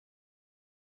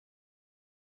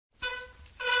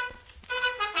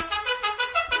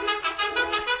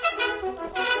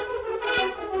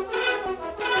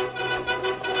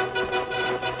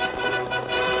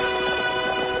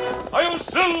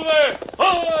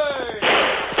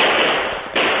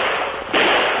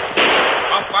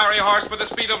fiery horse with the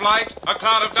speed of light, a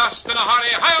cloud of dust, and a hearty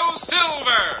hi-yo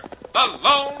Silver, the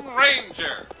Lone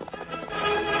Ranger.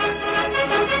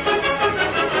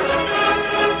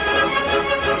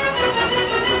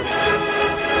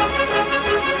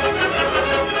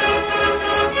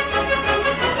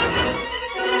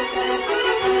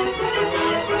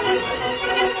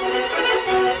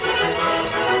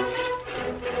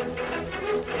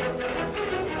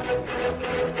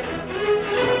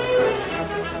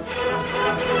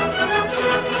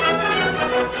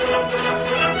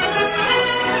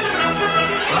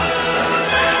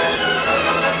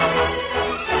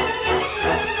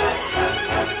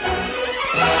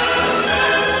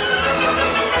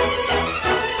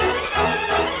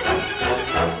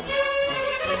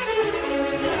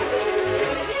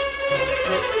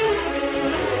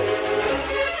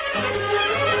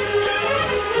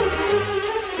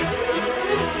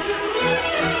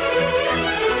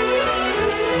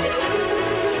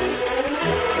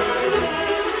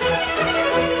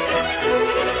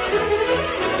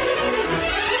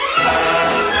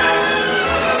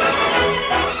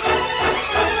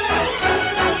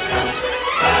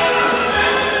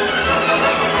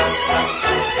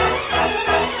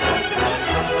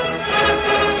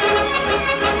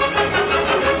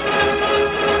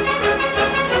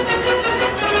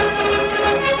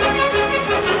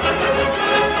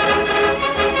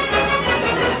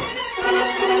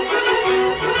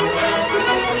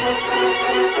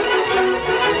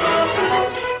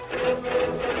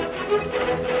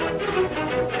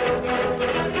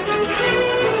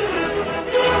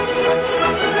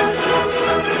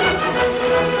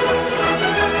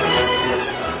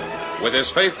 With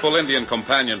his faithful Indian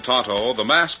companion Tonto, the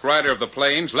masked rider of the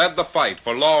plains led the fight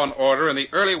for law and order in the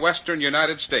early western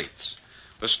United States.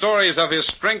 The stories of his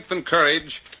strength and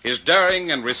courage, his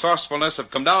daring and resourcefulness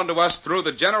have come down to us through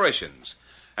the generations.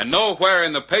 And nowhere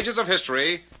in the pages of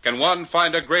history can one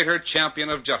find a greater champion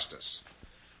of justice.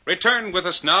 Return with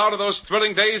us now to those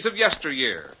thrilling days of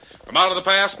yesteryear. From out of the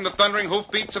past and the thundering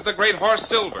hoofbeats of the great horse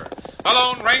Silver, the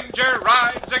Lone Ranger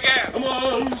rides again. Come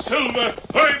on, Silver.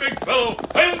 Hurry, big fellow.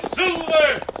 And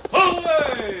Silver.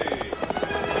 Away!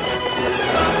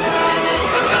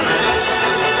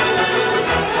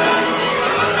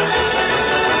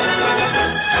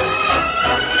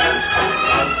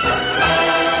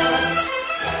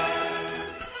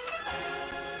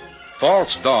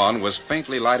 False dawn was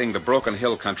faintly lighting the broken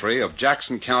hill country of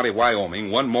Jackson County,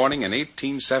 Wyoming, one morning in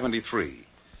 1873.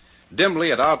 Dimly,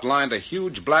 it outlined a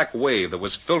huge black wave that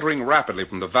was filtering rapidly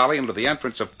from the valley into the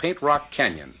entrance of Paint Rock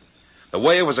Canyon. The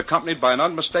wave was accompanied by an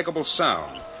unmistakable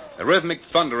sound, the rhythmic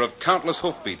thunder of countless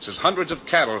hoofbeats as hundreds of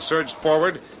cattle surged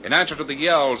forward in answer to the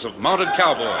yells of mounted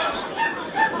cowboys.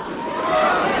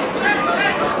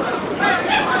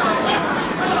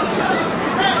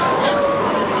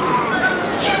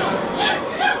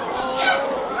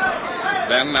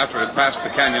 Then, after it passed the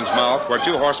canyon's mouth, where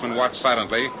two horsemen watched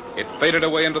silently, it faded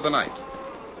away into the night.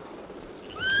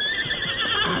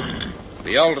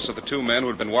 The eldest of the two men who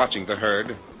had been watching the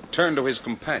herd turned to his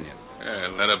companion.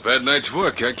 Not a bad night's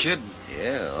work, huh, kid?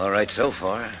 Yeah, all right so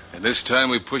far. And this time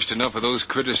we pushed enough of those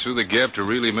critters through the gap to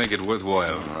really make it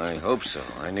worthwhile. I hope so.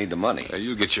 I need the money.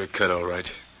 You get your cut, all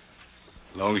right.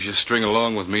 As long as you string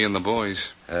along with me and the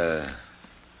boys.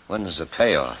 When's the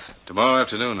payoff? Tomorrow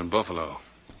afternoon in Buffalo.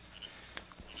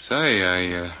 Say,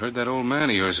 I heard that old man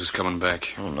of yours was coming back.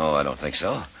 Oh, no, I don't think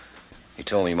so. He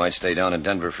told me he might stay down in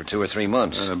Denver for 2 or 3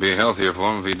 months. It'll be healthier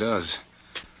for him if he does.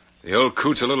 The old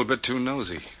coot's a little bit too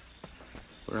nosy.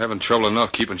 We're having trouble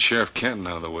enough keeping Sheriff Canton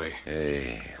out of the way.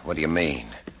 Hey, what do you mean?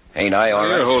 Ain't I all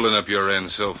right? You're holding up your end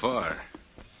so far.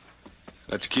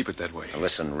 Let's keep it that way. Now,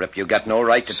 listen, Rip, you got no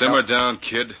right to Simmer down,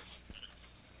 kid.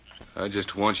 I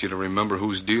just want you to remember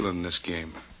who's dealing in this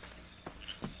game.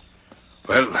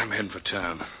 Well, I'm heading for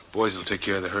town. Boys will take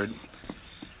care of the herd.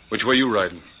 Which way you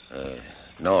riding?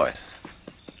 North.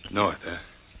 North,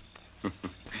 huh?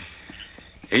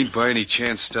 Ain't by any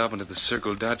chance stopping at the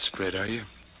Circle Dot spread, are you?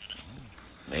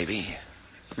 Maybe.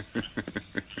 A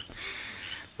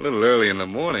little early in the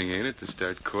morning, ain't it, to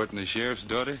start courting the sheriff's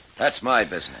daughter? That's my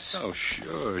business. Oh,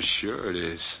 sure it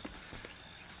is.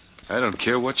 I don't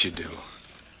care what you do.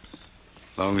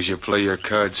 Long as you play your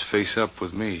cards face up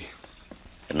with me.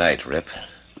 Good night, Rip.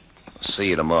 I'll see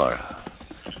you tomorrow.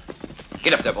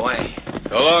 Get up there, boy.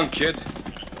 So long, kid.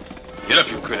 Get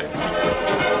up, you critter.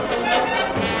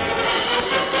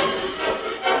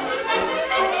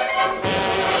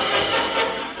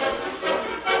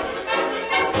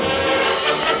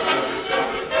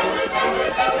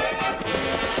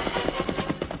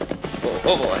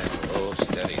 Oh, boy. Oh,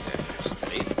 steady there.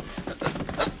 Steady.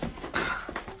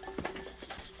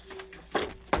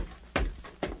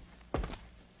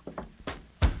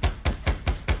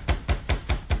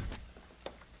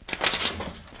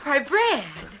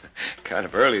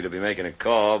 Kind of early to be making a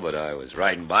call, but I was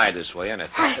riding by this way, and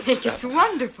I think it's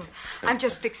wonderful. I'm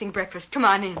just fixing breakfast. Come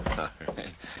on in. All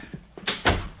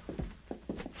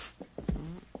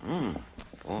right.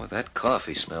 Boy, that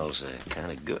coffee smells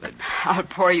kind of good. I'll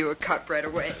pour you a cup right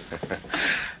away.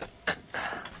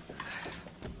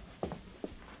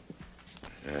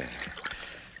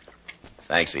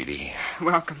 Thanks, Edie.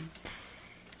 Welcome.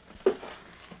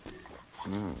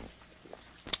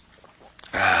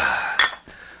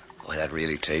 Boy, that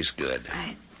really tastes good.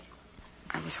 I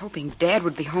was hoping Dad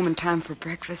would be home in time for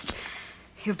breakfast.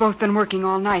 You've both been working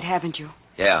all night, haven't you?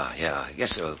 Yeah. I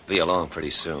guess he'll be along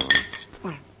pretty soon.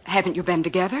 Well, haven't you been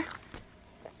together?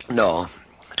 No,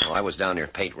 I was down near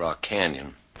Paint Rock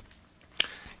Canyon.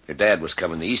 Your dad was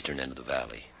covering the eastern end of the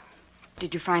valley.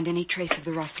 Did you find any trace of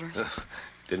the rustlers?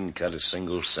 Didn't cut a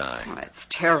single sign. Oh, that's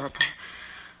terrible.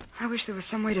 I wish there was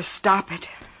some way to stop it.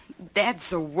 Dad's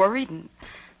so worried, and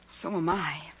so am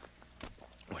I.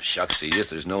 Well, shucks, Edith,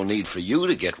 there's no need for you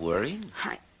to get worried.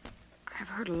 I've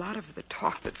heard a lot of the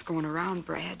talk that's going around,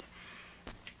 Brad.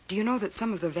 Do you know that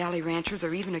some of the valley ranchers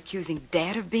are even accusing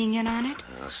Dad of being in on it?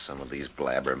 Oh, some of these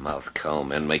blabbermouth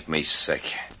cowmen make me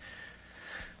sick.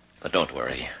 But don't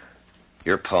worry.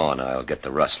 Your pa and I'll get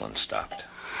the rustling stopped.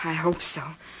 I hope so.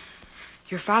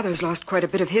 Your father's lost quite a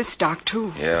bit of his stock,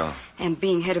 too. Yeah. And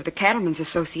being head of the Cattlemen's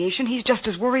Association, he's just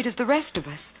as worried as the rest of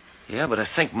us. Yeah, but I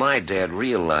think my dad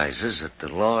realizes that the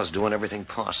law's doing everything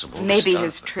possible. Maybe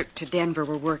his trip to Denver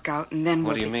will work out, and then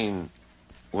What do you mean,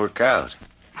 work out?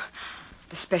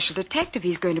 The special detective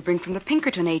he's going to bring from the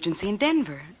Pinkerton agency in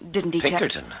Denver. Didn't he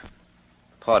Pinkerton?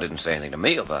 Pa didn't say anything to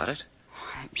me about it.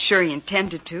 I'm sure he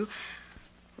intended to.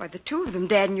 Why, the two of them,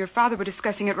 Dad and your father, were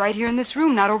discussing it right here in this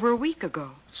room not over a week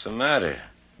ago. What's the matter?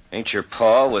 Ain't your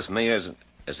pa with me as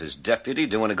his deputy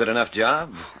doing a good enough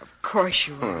job? Of course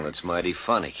you are. Well, it's mighty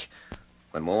funny.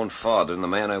 When my own father and the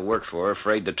man I work for are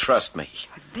afraid to trust me.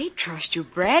 They trust you,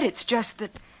 Brad. It's just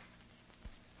that...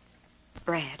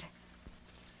 Brad.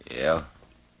 Yeah?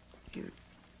 You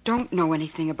don't know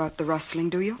anything about the rustling,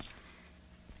 do you?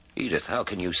 Edith, how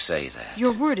can you say that?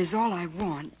 Your word is all I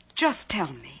want. Just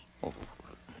tell me. Oh,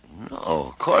 no,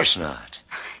 of course not.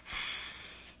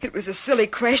 It was a silly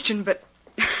question, but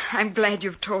I'm glad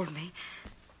you've told me.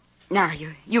 Now,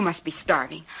 you must be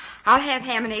starving. I'll have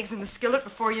ham and eggs in the skillet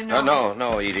before you know it.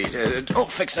 No, Edie. Don't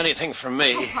fix anything for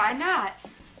me. Oh, why not?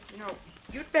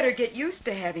 You'd better get used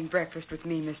to having breakfast with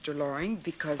me, Mr. Loring,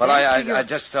 because... Well, I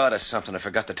just thought of something I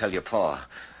forgot to tell your pa.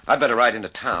 I'd better ride into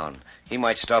town. He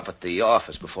might stop at the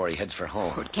office before he heads for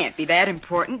home. Oh, it can't be that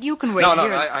important. You can wait No,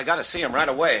 here. I got to see him right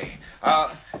away.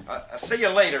 I'll see you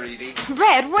later, Edie.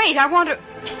 Brad, wait, I want to...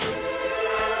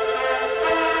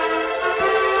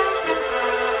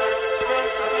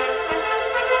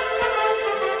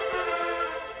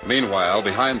 Meanwhile,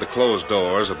 behind the closed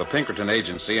doors of the Pinkerton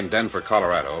Agency in Denver,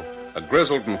 Colorado, a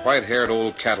grizzled and white-haired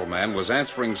old cattleman was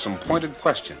answering some pointed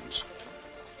questions.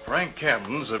 Frank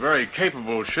Canton's a very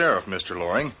capable sheriff, Mr.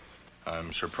 Loring.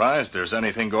 I'm surprised there's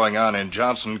anything going on in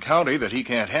Johnson County that he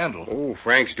can't handle. Oh,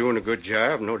 Frank's doing a good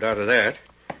job, no doubt of that.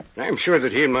 And I'm sure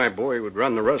that he and my boy would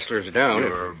run the rustlers down.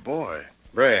 Your boy?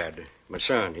 Brad, my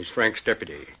son. He's Frank's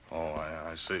deputy. Oh,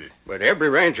 I see. But every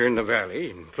rancher in the valley,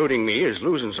 including me, is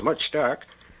losing so much stock.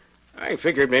 I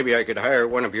figured maybe I could hire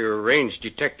one of your range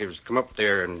detectives to come up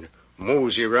there and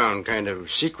mosey around kind of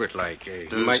secret-like.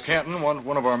 Does Canton want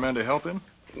one of our men to help him?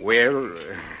 Well,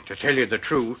 to tell you the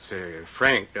truth,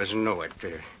 Frank doesn't know it.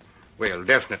 Well,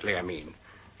 definitely, I mean.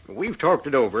 We've talked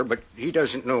it over, but he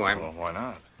doesn't know I'm... Well, why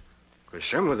not? Because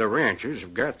some of the ranchers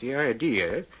have got the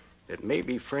idea that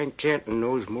maybe Frank Canton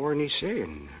knows more than he's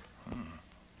saying.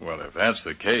 Well, if that's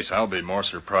the case, I'll be more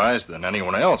surprised than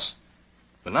anyone else.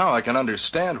 But now I can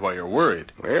understand why you're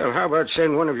worried. Well, how about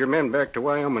send one of your men back to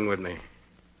Wyoming with me?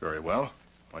 Very well.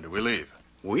 When do we leave?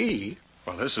 We?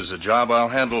 Well, this is a job I'll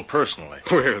handle personally.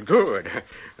 Well, good.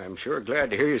 I'm sure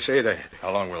glad to hear you say that.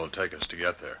 How long will it take us to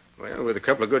get there? Well, with a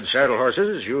couple of good saddle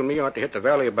horses, you and me ought to hit the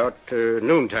valley about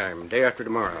noontime, day after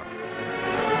tomorrow.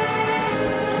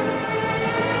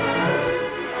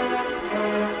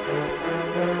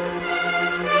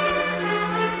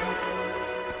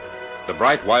 The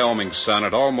bright Wyoming sun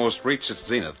had almost reached its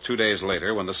zenith 2 days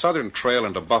later when the southern trail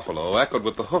into Buffalo echoed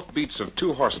with the hoofbeats of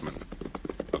two horsemen.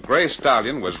 A gray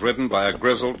stallion was ridden by a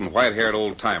grizzled and white-haired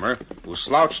old-timer who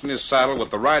slouched in his saddle with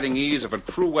the riding ease of a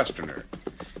true Westerner.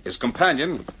 His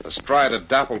companion, astride a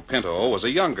dappled pinto, was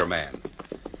a younger man.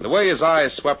 The way his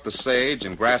eyes swept the sage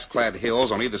and grass-clad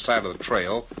hills on either side of the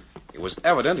trail, it was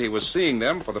evident he was seeing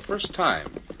them for the first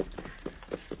time.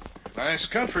 Nice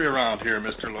country around here,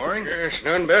 Mr. Loring. Yes,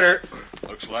 none better.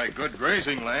 Looks like good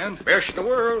grazing land. Best in the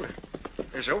world.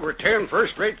 There's over 10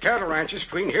 first-rate cattle ranches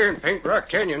between here and Pink Rock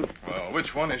Canyon. Well,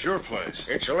 which one is your place?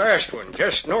 It's the last one,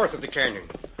 just north of the canyon.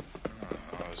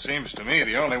 It seems to me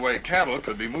the only way cattle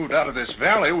could be moved out of this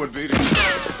valley would be to...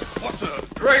 What the...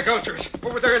 Gray gulchers,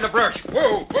 over there in the brush.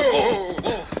 Whoa, whoa,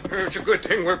 whoa. It's a good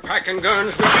thing we're packing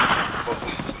guns.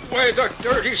 Why, the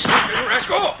dirty, sneaking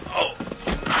rascal. Oh.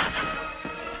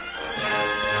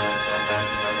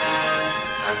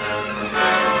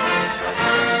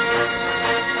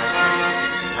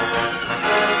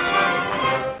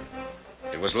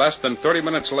 It was less than 30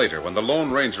 minutes later when the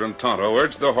Lone Ranger and Tonto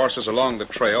urged their horses along the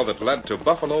trail that led to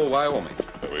Buffalo, Wyoming.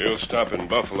 We'll stop in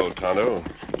Buffalo, Tonto.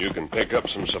 You can pick up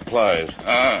some supplies.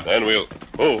 Then we'll...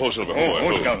 Oh, Silver.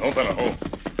 Scout. Oh, fella. Oh.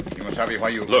 You must have you why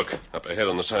you... Look, up ahead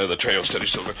on the side of the trail. Steady,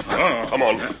 Silver. Come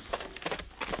on.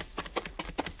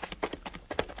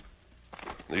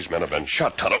 These men have been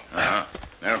shot, Tonto.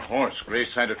 Their horse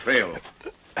grazed side of trail.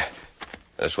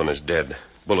 This one is dead.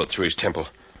 Bullet through his temple.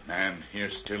 Man,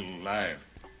 here's still alive.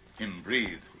 Him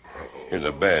breathe. Here's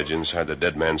a badge inside the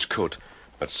dead man's coat.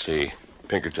 Let's see.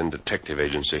 Pinkerton Detective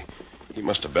Agency. He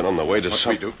must have been on the way to What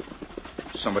we do?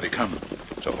 Somebody come.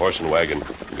 It's a horse and wagon.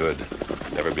 Good.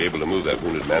 Never be able to move that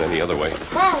wounded man any other way.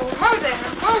 Whoa there.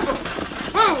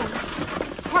 Whoa.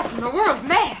 What in the world?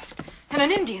 Masked. And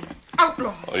an Indian.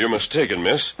 Outlaws. Oh, you're mistaken,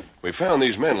 miss. We found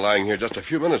these men lying here just a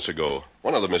few minutes ago.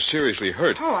 One of them is seriously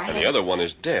hurt, and the other one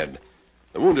is dead.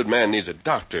 The wounded man needs a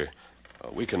doctor.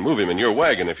 We can move him in your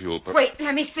wagon if you'll... Wait,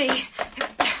 let me see.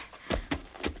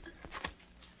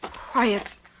 Why,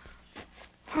 it's...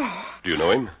 Oh. Do you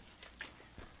know him?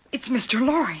 It's Mr.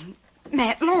 Loring.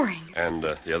 Matt Loring. And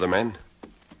the other man?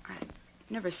 I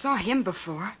never saw him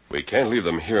before. We can't leave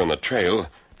them here on the trail.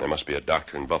 There must be a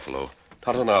doctor in Buffalo.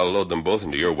 Tonto and I'll load them both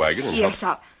into your wagon and... Yes,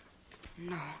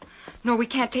 No, we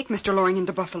can't take Mr. Loring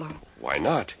into Buffalo. Why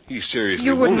not? He's seriously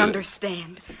You wouldn't wounded.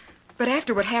 understand. But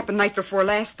after what happened night before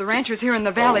last, the ranchers here in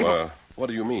the valley... What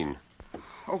do you mean?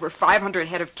 Over 500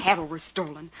 head of cattle were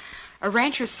stolen. A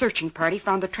rancher's searching party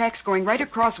found the tracks going right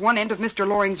across one end of Mr.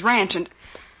 Loring's ranch, and...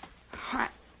 I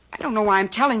don't know why I'm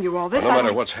telling you all this. No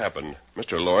matter what's happened,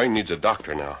 Mr. Loring needs a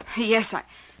doctor now. Yes,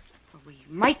 we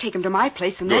might take him to my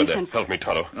place and Good, then... help me,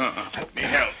 Tonto. Let me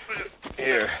help.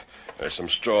 Here. There's some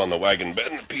straw on the wagon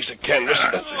bed and a piece of canvas.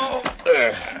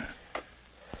 There.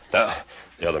 Now,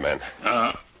 the other man.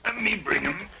 Let me bring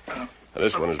him.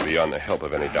 This one is beyond the help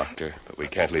of any doctor, but we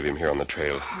can't leave him here on the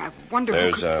trail. I wonder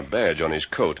There's a badge on his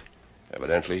coat.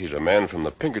 Evidently, he's a man from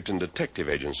the Pinkerton Detective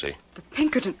Agency. The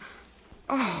Pinkerton...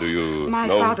 Oh, do you my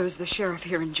know... father's the sheriff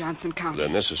here in Johnson County.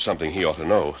 Then this is something he ought to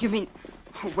know. You mean...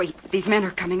 Oh, wait, these men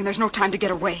are coming, and there's no time to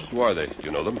get away. Who are they? Do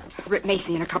you know them? Rip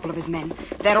Macy and a couple of his men.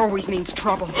 That always means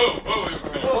trouble. Well,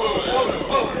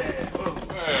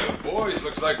 boys,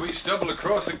 looks like we stumbled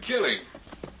across a killing.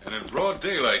 And in broad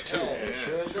daylight, too.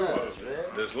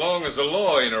 As long as the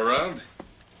law ain't around.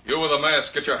 You with a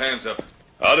mask, get your hands up.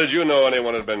 How did you know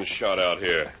anyone had been shot out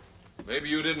here? Maybe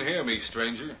you didn't hear me,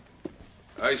 stranger.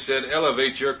 I said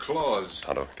elevate your claws.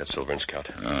 Tonto, get Silver and Scout.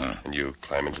 And you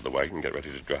climb into the wagon and get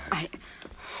ready to drive.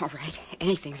 All right.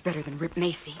 Anything's better than Rip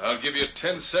Macy. I'll give you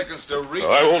 10 seconds to reach...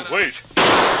 I won't wait.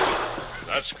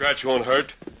 That scratch won't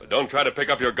hurt, but don't try to pick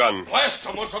up your gun. Blast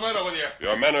them! What's the matter with you? If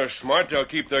your men are smart, they'll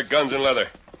keep their guns in leather.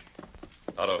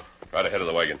 Tonto, right ahead of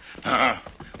the wagon.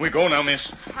 We go now,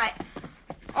 miss.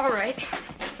 All right.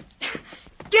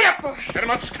 Get up, boy. Get him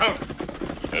up, Scout.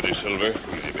 Steady, Silver.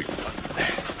 Easy, big fella.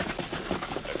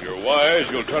 If you're wise,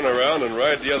 you'll turn around and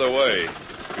ride the other way.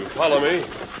 You follow me,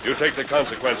 you take the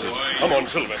consequences. Come on,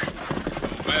 Silver.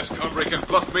 Masked hombre can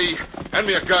bluff me. Hand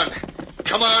me a gun.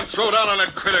 Come on, throw down on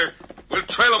that critter. We'll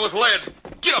trail him with lead.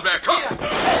 Get up there, come.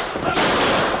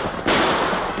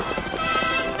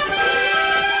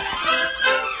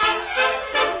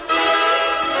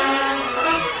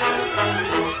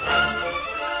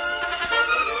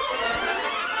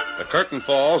 The curtain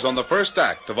falls on the first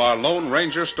act of our Lone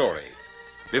Ranger story.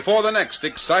 Before the next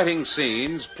exciting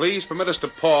scenes, please permit us to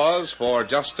pause for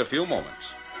just a few moments.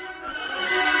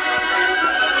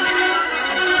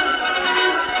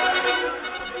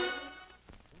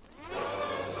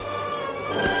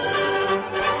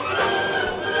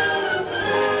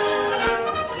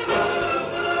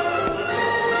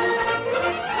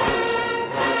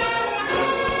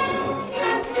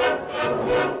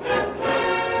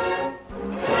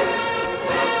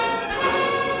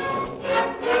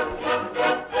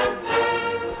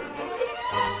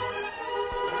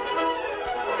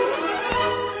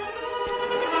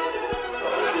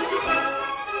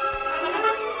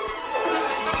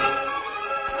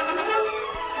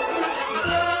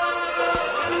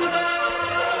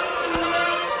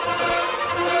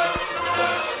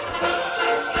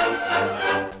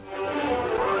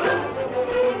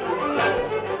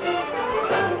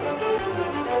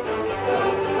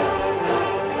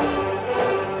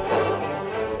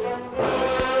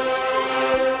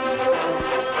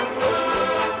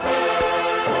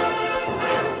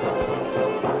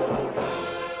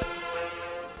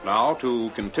 to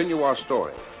continue our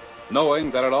story.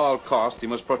 Knowing that at all costs he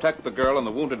must protect the girl and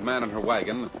the wounded man in her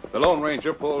wagon, the Lone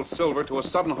Ranger pulled Silver to a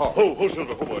sudden halt. Ho,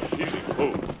 Silver, ho, boy. Easy,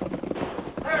 ho.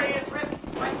 There he is,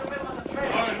 Rip. Right in the middle of the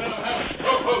trail. All right, now,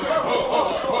 ho there.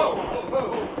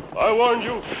 Ho. I warned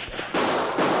you.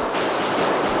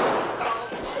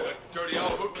 That dirty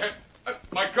old hoot can't...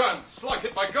 my gun. Slug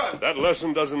hit my gun. That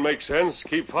lesson doesn't make sense.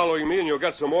 Keep following me and you'll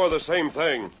get some more of the same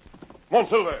thing. Come on,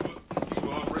 Silver. You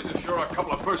Humphreys are sure a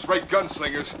couple of first-rate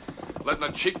gunslingers. Letting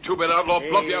a cheap two-bit outlaw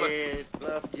bluff you out of... It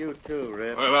bluffed you too,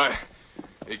 Rip. Well,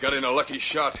 he got in a lucky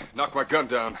shot. Knocked my gun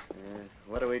down.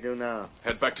 What do we do now?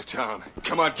 Head back to town.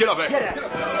 Come on, get up there. Get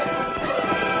up.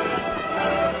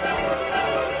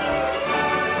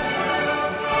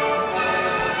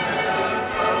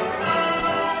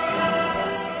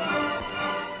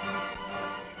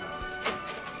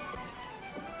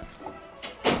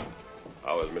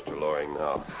 How is Mr. Loring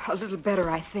now? A little better,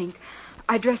 I think.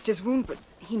 I dressed his wound, but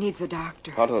he needs a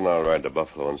doctor. Tonto and I'll ride to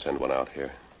Buffalo and send one out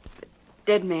here.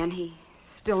 Dead man, he's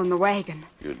still in the wagon.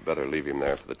 You'd better leave him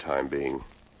there for the time being.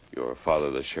 Your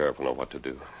father, the sheriff, will know what to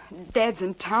do. Dad's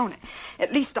in town.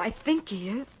 At least I think he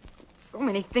is. So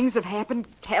many things have happened.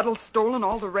 Cattle stolen,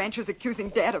 all the ranchers accusing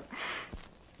Dad of...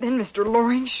 Then Mr.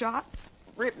 Loring shot.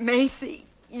 Rip Macy,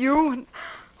 you, and...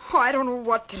 Oh, I don't know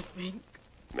what to think.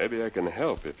 Maybe I can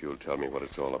help if you'll tell me what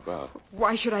it's all about.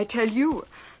 Why should I tell you?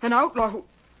 An outlaw who...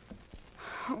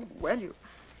 Oh, well, you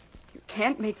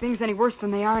can't make things any worse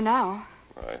than they are now.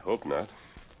 I hope not.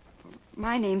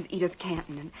 My name's Edith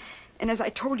Canton, and as I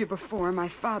told you before, my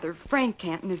father, Frank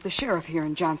Canton, is the sheriff here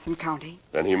in Johnson County.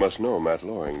 Then he must know Matt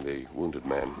Loring, the wounded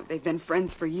man. They've been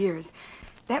friends for years.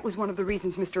 That was one of the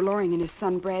reasons Mr. Loring and his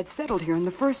son Brad settled here in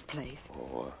the first place.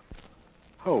 Oh,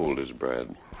 how old is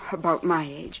Brad? About my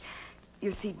age.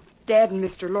 You see, Dad and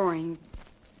Mr. Loring,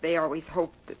 they always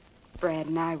hoped that Brad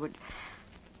and I would...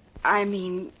 I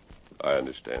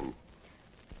understand.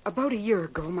 About a year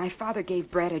ago, my father gave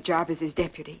Brad a job as his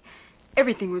deputy.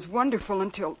 Everything was wonderful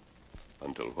until...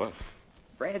 Until what?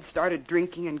 Brad started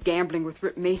drinking and gambling with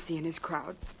Rip Macy and his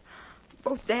crowd.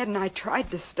 Both Dad and I tried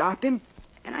to stop him,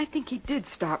 and I think he did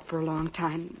stop for a long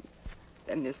time.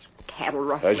 Then this cattle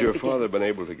rustling Has your father been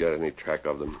able to get any track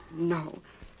of them? No.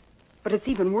 But it's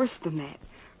even worse than that.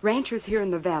 Ranchers here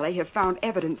in the valley have found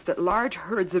evidence that large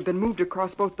herds have been moved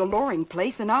across both the Loring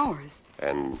place and ours.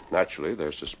 And naturally,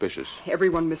 they're suspicious.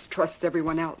 Everyone mistrusts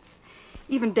everyone else.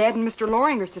 Even Dad and Mr.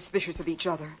 Loring are suspicious of each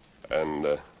other.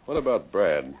 And what about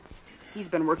Brad? He's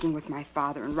been working with my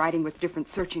father and riding with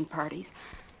different searching parties.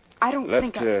 I don't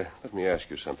think Let me ask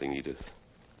you something, Edith.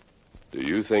 Do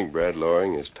you think Brad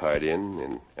Loring is tied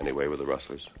in any way with the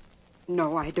rustlers?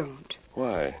 No, I don't.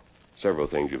 Why? Several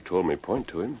things you've told me point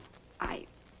to him.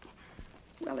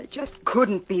 Well, it just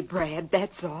couldn't be Brad,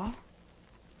 that's all.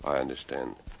 I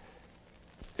understand.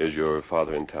 Is your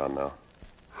father in town now?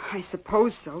 I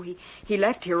suppose so. He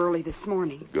left here early this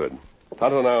morning. Good.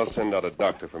 Tonto and I'll send out a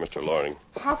doctor for Mr. Loring.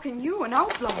 How can you, an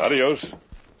outlaw... Adios.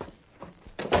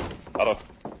 Tonto.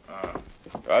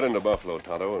 Ride into Buffalo,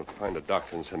 Tonto, and find a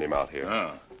doctor and send him out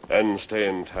here. Then stay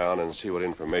in town and see what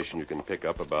information you can pick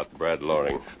up about Brad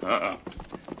Loring.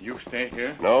 You stay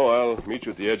here? No, I'll meet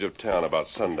you at the edge of town about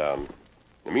sundown.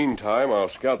 In the meantime, I'll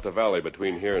scout the valley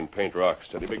between here and Paint Rock.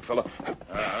 Steady, big fella.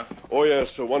 Oh,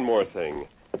 yes, so one more thing.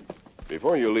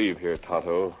 Before you leave here,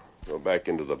 Tonto, go back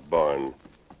into the barn.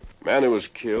 Man who was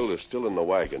killed is still in the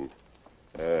wagon.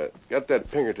 Get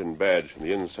that Pinkerton badge from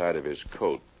the inside of his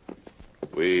coat.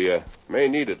 We may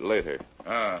need it later.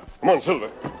 Come on, Silver.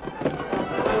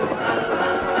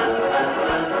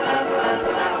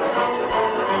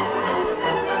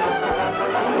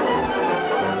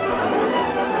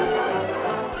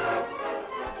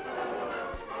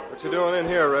 What you doing in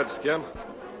here, Redskin?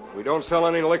 We don't sell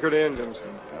any liquor to Indians.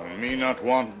 Me not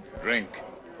want drink.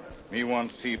 Me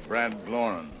want see Brad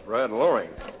Loring. Brad Loring?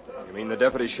 You mean the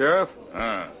deputy sheriff?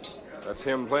 Ah. That's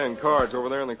him playing cards over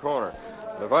there in the corner.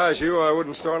 If I was you, I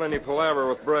wouldn't start any palaver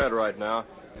with Brad right now.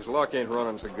 His luck ain't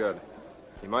running so good.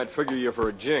 He might figure you for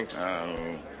a jinx.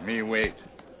 Me wait.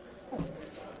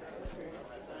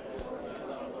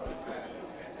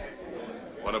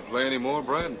 Want to play any more,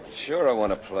 Brad? Sure I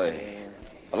want to play.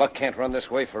 The luck can't run this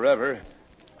way forever.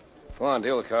 Go on,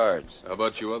 deal the cards. How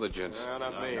about you other gents?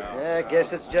 Not me. Yeah, I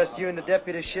guess it's just you and the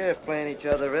deputy sheriff playing each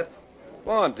other, Rip.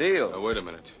 Go on, deal. Now, wait a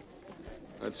minute.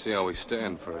 Let's see how we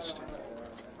stand first.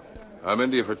 I'm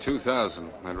into you for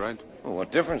 2,000, that right? Well,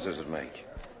 what difference does it make?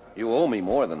 You owe me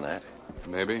more than that.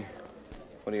 Maybe.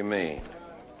 What do you mean?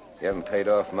 You haven't paid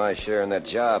off my share in that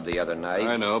job the other night.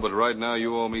 I know, but right now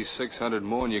you owe me 600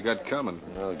 more than you got coming.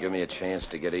 Well, give me a chance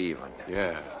to get even.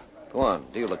 Yeah. Go on,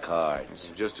 deal the cards.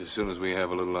 Just as soon as we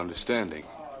have a little understanding.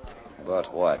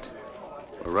 About what?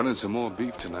 We're running some more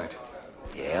beef tonight.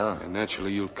 Yeah? And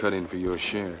naturally, you'll cut in for your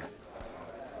share.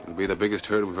 It'll be the biggest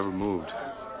herd we've ever moved.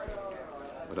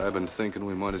 But I've been thinking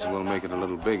we might as well make it a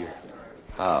little bigger.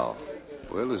 How?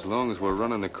 Well, as long as we're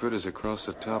running the critters across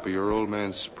the top of your old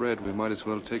man's spread, we might as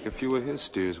well take a few of his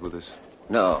steers with us.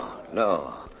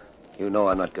 No. You know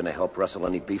I'm not going to help rustle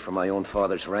any beef from my own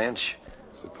father's ranch.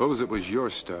 Suppose it was your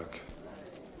stock,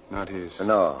 not his.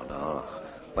 No.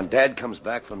 When Dad comes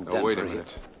back from Denver... Oh, wait a minute.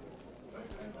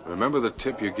 Remember the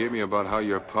tip you gave me about how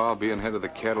your pa, being head of the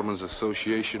Cattlemen's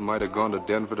Association, might have gone to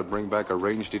Denver to bring back a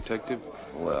range detective?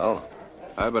 Well?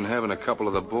 I've been having a couple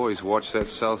of the boys watch that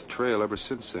south trail ever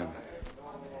since then.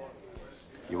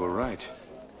 You were right.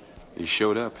 He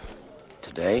showed up.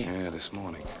 Today? Yeah, this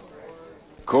morning.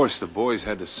 Of course, the boys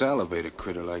had to salivate a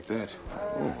critter like that.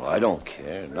 Oh, I don't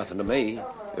care. Nothing to me.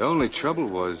 The only trouble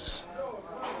was...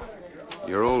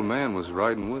 your old man was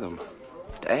riding with him.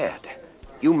 Dad?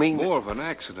 You mean... More of an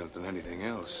accident than anything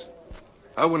else.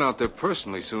 I went out there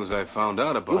personally as soon as I found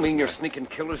out about it. You mean your sneaking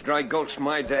killers dry gulched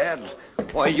my dad?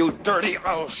 Why, you dirty...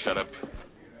 Oh, shut up.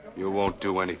 You won't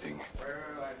do anything.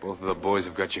 Both of the boys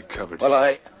have got you covered.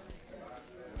 Well,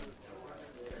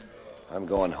 I'm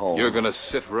going home. You're going to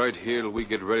sit right here till we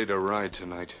get ready to ride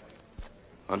tonight.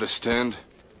 Understand?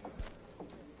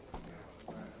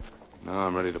 Now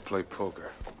I'm ready to play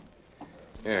poker.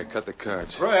 Here, cut the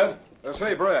cards. Brad.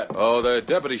 Say, Brad. Oh, the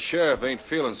deputy sheriff ain't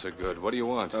feeling so good. What do you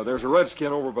want? There's a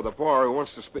redskin over by the bar who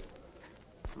wants to speak.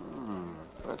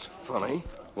 That's funny.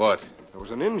 What? There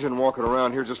was an Injun walking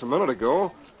around here just a minute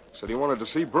ago. Said he wanted to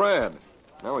see Brad.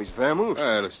 Now he's vamoosed.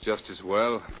 Well, it's just as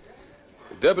well.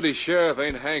 The deputy sheriff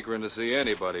ain't hankering to see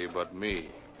anybody but me.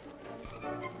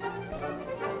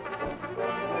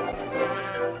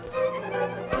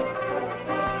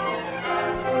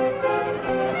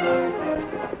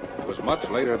 It was much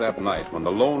later that night when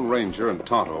the Lone Ranger and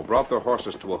Tonto brought their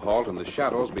horses to a halt in the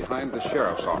shadows behind the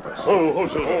sheriff's office.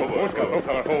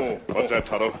 What's that,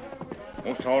 Tonto?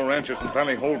 Most all ranchers in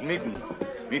Valley hold meeting.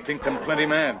 Me think them plenty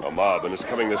man. A mob, and it's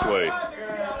coming this way.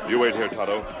 You wait here,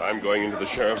 Tonto. I'm going into the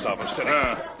sheriff's office. Steady.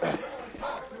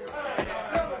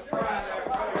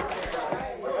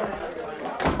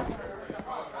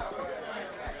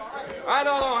 I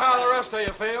don't know how the rest of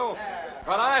you feel,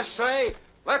 but I say,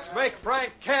 let's make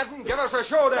Frank Canton give us a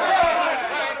showdown.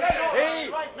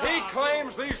 He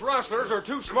claims these rustlers are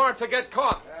too smart to get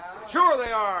caught. Sure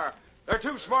they are. They're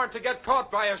too smart to get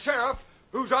caught by a sheriff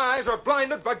whose eyes are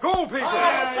blinded by gold pieces. All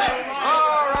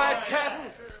right,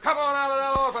 Canton, come on out of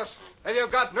that office. If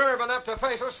you've got nerve enough to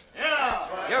face us.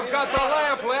 You've got the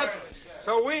lamp lit,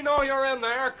 so we know you're in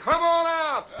there. Come on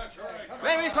out.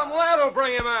 Maybe some lead will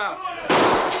bring him out.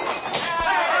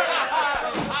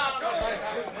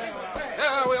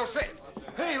 Yeah, we'll see.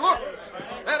 Hey, look.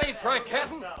 That ain't Frank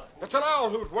Canton. It's an owl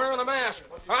who's wearing a mask.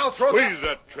 I'll throw Squeeze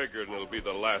that trigger, and it'll be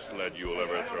the last lead you'll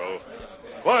ever throw.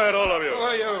 Quiet, all of you. Who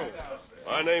are you?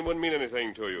 My name wouldn't mean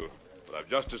anything to you, but I've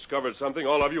just discovered something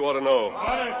all of you ought to know.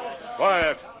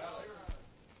 Quiet.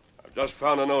 I've just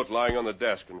found a note lying on the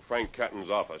desk in Frank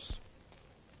Canton's office.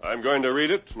 I'm going to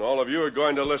read it, and all of you are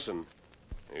going to listen.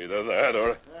 Either that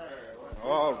or...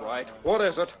 All right. What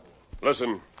is it?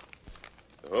 Listen.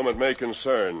 To whom it may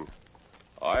concern,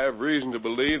 I have reason to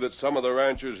believe that some of the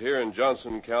ranchers here in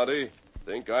Johnson County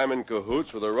think I'm in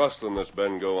cahoots with the rustling that's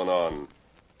been going on.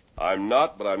 I'm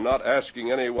not, but I'm not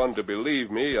asking anyone to believe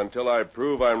me until I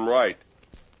prove I'm right.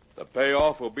 The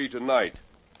payoff will be tonight.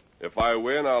 If I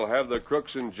win, I'll have the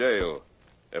crooks in jail.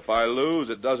 If I lose,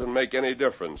 it doesn't make any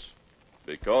difference,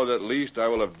 because at least I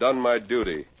will have done my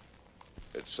duty.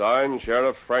 It's signed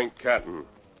Sheriff Frank Canton.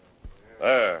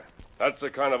 There. That's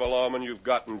the kind of a lawman you've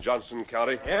got in Johnson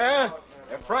County. Yeah?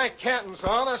 If Frank Canton's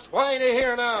honest, why ain't he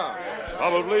here now?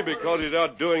 Probably because he's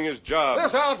out doing his job.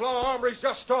 This outlaw hombre's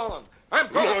just stolen. I'm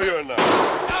going... No, you're not.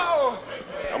 No!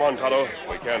 Come on, Tonto.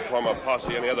 We can't form a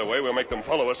posse any other way. We'll make them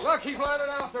follow us. Look, he's lighted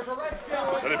out. There's a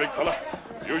redskin. Steady, big fella.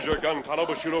 Use your gun, Tonto,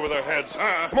 but shoot over their heads.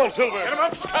 Come on, Silver. Get him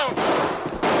up, Scout.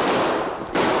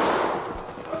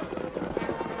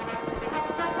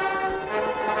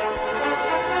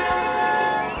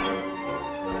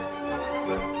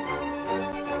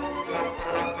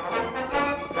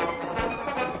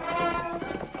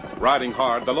 Riding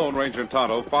hard, the Lone Ranger and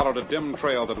Tonto followed a dim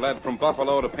trail that led from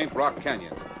Buffalo to Paint Rock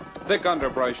Canyon. Thick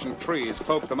underbrush and trees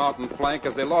cloaked the mountain flank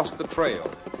as they lost the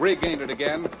trail, regained it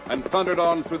again, and thundered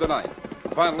on through the night.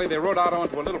 Finally, they rode out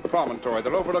onto a little promontory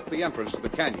that overlooked the entrance to the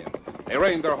canyon. They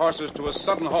reined their horses to a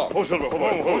sudden halt. Oh, Silver, hold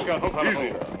on.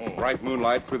 Easy. Bright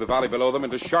moonlight threw the valley below them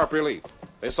into sharp relief.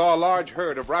 They saw a large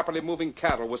herd of rapidly moving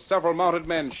cattle with several mounted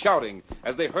men shouting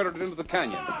as they herded into the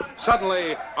canyon.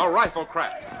 Suddenly, a rifle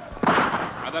cracked.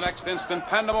 And the next instant,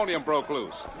 pandemonium broke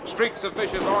loose. Streaks of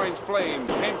vicious orange flames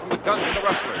came from the guns of the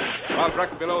rustlers. While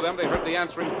directly below them, they heard the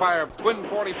answering fire of twin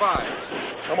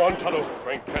 .45s. Come on, Tonto.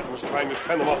 Frank Canton was trying to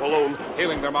stand them off alone.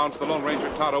 Heeling their mounts, the Lone Ranger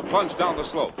Tonto plunged down the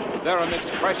slope. There,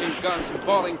 amidst crashing guns and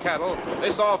bawling cattle,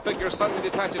 they saw a figure suddenly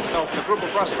detach itself from a group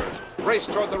of rustlers, race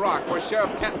toward the rock where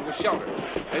Sheriff Canton was sheltered.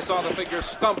 They saw the figure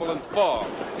stumble and fall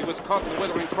as he was caught in the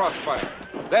withering crossfire.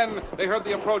 Then they heard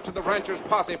the approach of the rancher's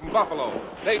posse from Buffalo.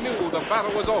 They knew the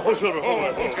battle was over. Tonto,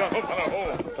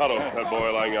 that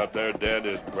boy lying out there dead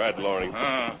is Brad Loring.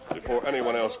 Before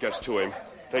anyone else gets to him,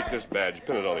 take this badge,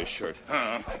 pin it on his shirt.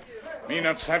 Me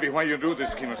not savvy why you do this,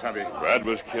 Kimosabe. Brad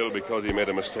was killed because he made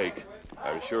a mistake.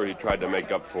 I'm sure he tried to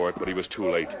make up for it, but he was too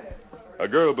late. A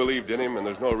girl believed in him, and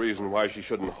there's no reason why she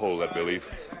shouldn't hold that belief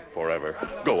forever.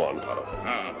 Go on, Tonto.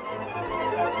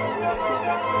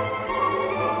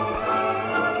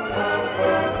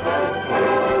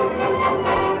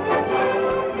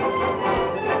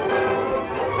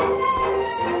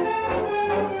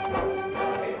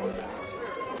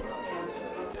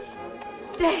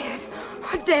 Dad.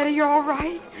 Oh, Dad, are you all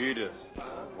right? Edith,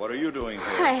 what are you doing here?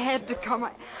 I had to come.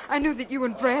 I knew that you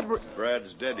and Brad were...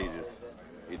 Brad's dead, Edith.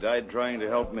 He died trying to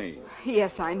help me.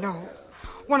 Yes, I know.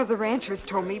 One of the ranchers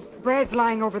told me Brad's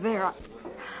lying over there.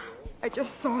 I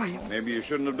just saw him. Maybe you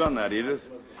shouldn't have done that, Edith.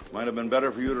 Might have been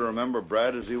better for you to remember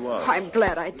Brad as he was. I'm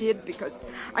glad I did, because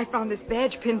I found this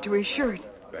badge pinned to his shirt.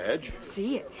 Badge?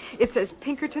 See it? It says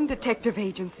Pinkerton Detective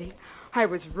Agency. I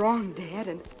was wrong, Dad,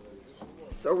 and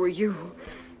so were you.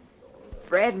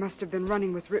 Brad must have been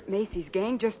running with Rip Macy's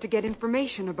gang just to get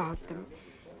information about them.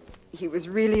 He was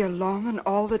really a longin'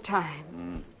 all the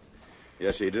time.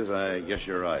 Yes, Edith, I guess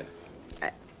you're right.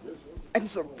 I'm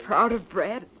so proud of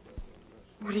Brad.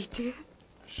 What he did.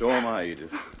 So am I,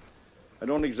 Edith. I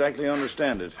don't exactly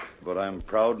understand it, but I'm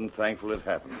proud and thankful it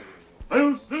happened.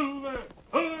 I'll Silver!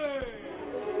 Hooray!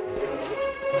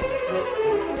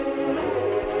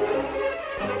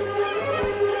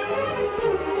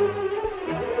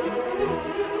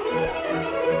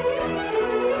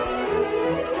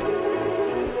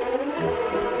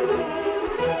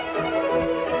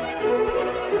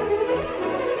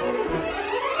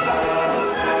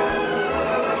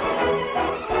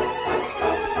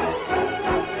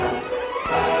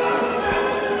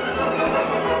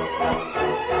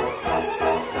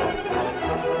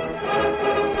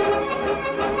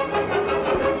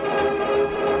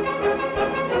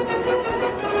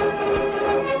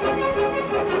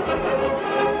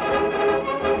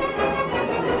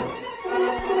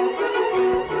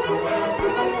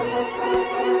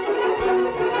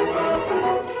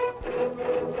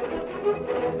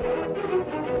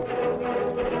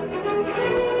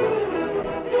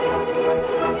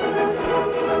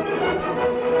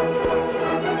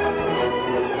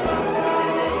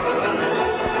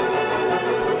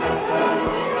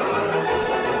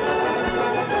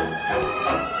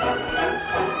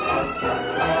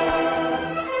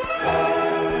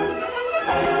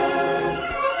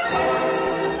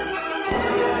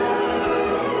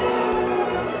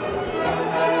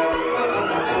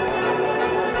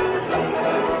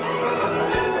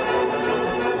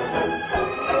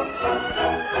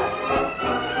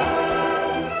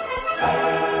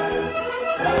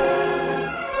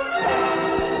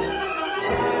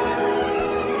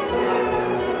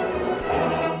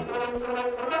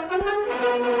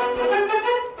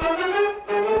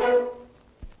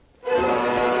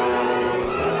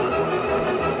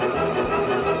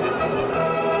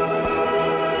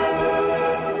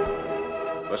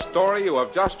 The story you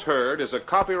have just heard is a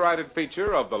copyrighted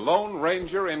feature of the Lone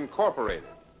Ranger Incorporated.